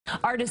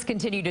Artists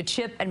continue to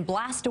chip and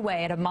blast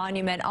away at a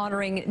monument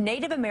honoring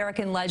Native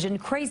American legend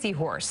Crazy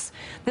Horse.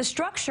 The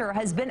structure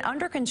has been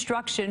under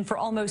construction for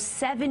almost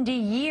 70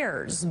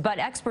 years, but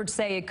experts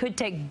say it could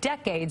take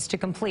decades to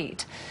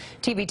complete.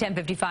 TV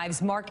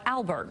 1055's Mark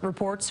Albert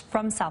reports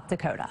from South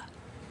Dakota.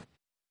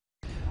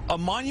 A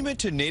monument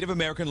to Native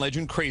American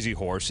legend Crazy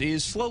Horse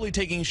is slowly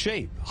taking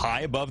shape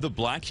high above the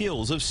Black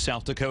Hills of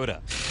South Dakota.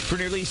 For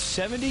nearly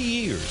 70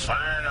 years,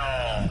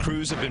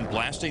 crews have been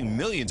blasting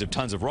millions of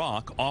tons of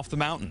rock off the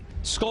mountain.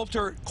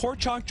 Sculptor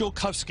Korchak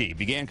Jolkowski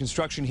began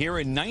construction here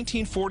in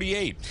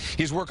 1948.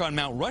 His work on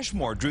Mount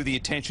Rushmore drew the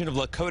attention of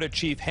Lakota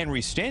Chief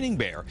Henry Standing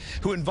Bear,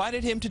 who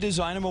invited him to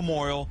design a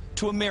memorial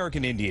to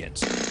American Indians.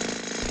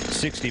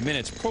 60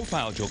 Minutes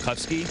profiled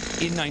Jolkowski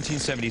in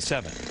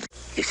 1977.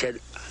 He said,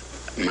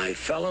 "My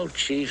fellow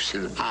chiefs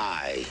and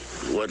I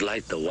would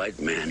like the white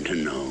man to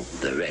know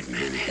the red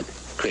man had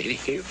crazy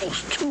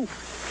heroes too."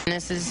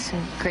 This is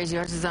Crazy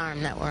Horse's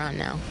arm that we're on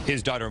now.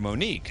 His daughter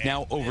Monique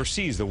now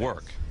oversees the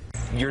work.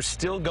 You're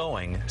still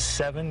going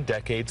 7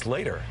 decades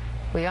later.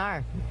 We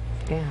are.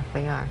 Yeah,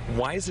 we are.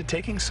 Why is it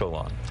taking so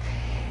long?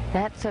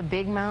 That's a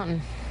big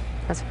mountain.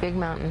 That's a big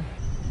mountain.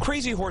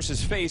 Crazy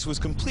Horse's face was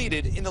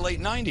completed in the late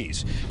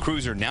 90s.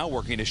 Crews are now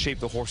working to shape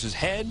the horse's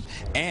head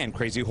and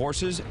Crazy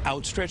Horse's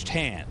outstretched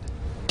hand.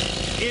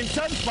 In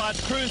some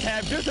spots, crews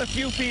have just a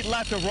few feet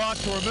left of rock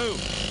to remove.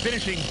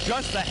 Finishing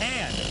just the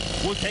hand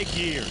will take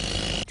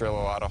years. Drill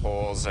a lot of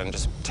holes and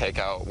just take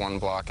out one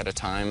block at a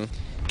time.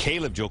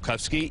 Caleb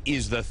Jolkowski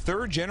is the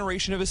third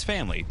generation of his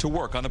family to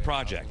work on the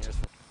project.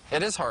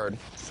 It is hard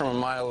from a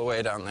mile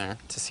away down there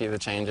to see the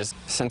changes.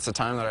 Since the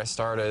time that I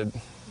started,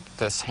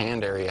 this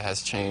hand area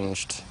has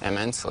changed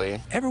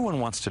immensely. Everyone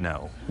wants to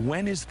know,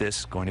 when is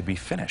this going to be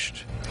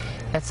finished?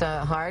 That's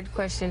a hard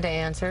question to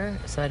answer,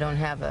 so I don't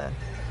have a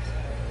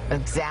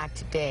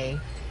exact day.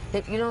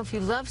 You know, if you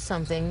love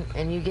something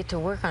and you get to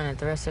work on it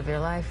the rest of your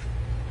life,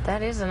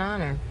 that is an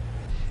honor.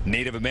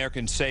 Native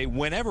Americans say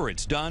whenever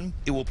it's done,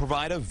 it will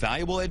provide a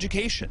valuable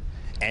education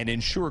and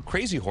ensure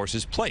Crazy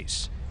Horse's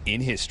place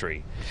in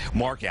history.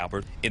 Mark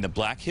Albert in the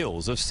Black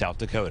Hills of South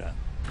Dakota.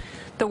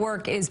 The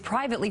work is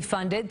privately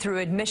funded through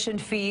admission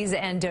fees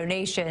and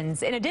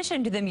donations. In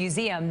addition to the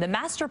museum, the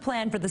master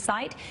plan for the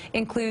site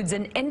includes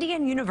an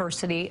Indian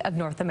University of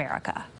North America.